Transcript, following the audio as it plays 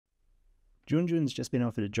Junjun's just been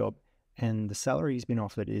offered a job, and the salary he's been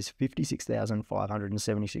offered is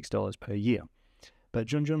 $56,576 per year. But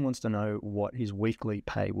Junjun wants to know what his weekly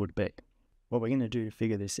pay would be. What we're going to do to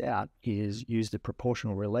figure this out is use the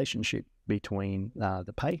proportional relationship between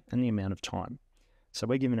the pay and the amount of time. So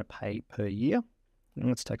we're given a pay per year, and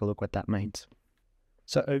let's take a look what that means.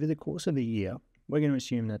 So over the course of a year, we're going to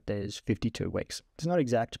assume that there's 52 weeks. It's not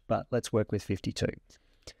exact, but let's work with 52.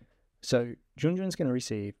 So Junjun's going to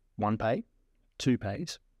receive 1 pay, 2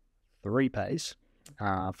 pays, 3 pays,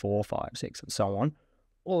 4, 5, 6, and so on,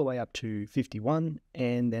 all the way up to 51,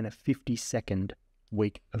 and then a 52nd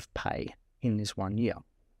week of pay in this 1 year.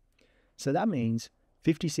 So that means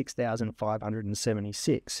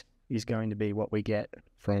 56,576 is going to be what we get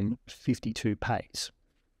from 52 pays.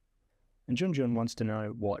 And Junjun wants to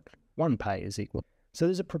know what 1 pay is equal. So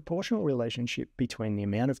there's a proportional relationship between the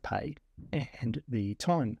amount of pay and the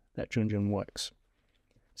time that Junjun works.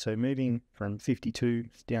 So moving from 52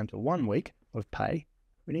 down to 1 week of pay,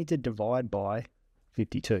 we need to divide by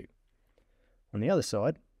 52. On the other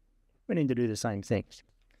side, we need to do the same thing.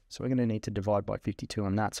 So we're going to need to divide by 52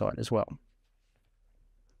 on that side as well.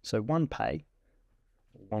 So 1 pay,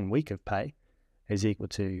 1 week of pay, is equal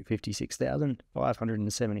to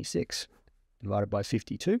 56,576 divided by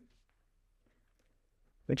 52,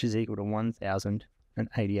 which is equal to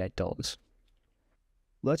 $1,088.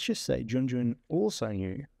 Let's just say Junjun also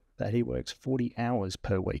knew that he works 40 hours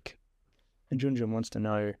per week, and Junjun wants to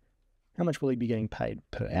know how much will he be getting paid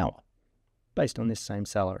per hour based on this same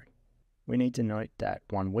salary. We need to note that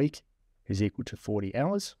 1 week is equal to 40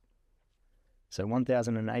 hours, so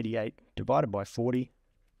 1,088 divided by 40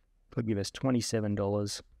 could give us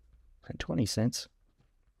 $27.20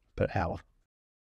 per hour.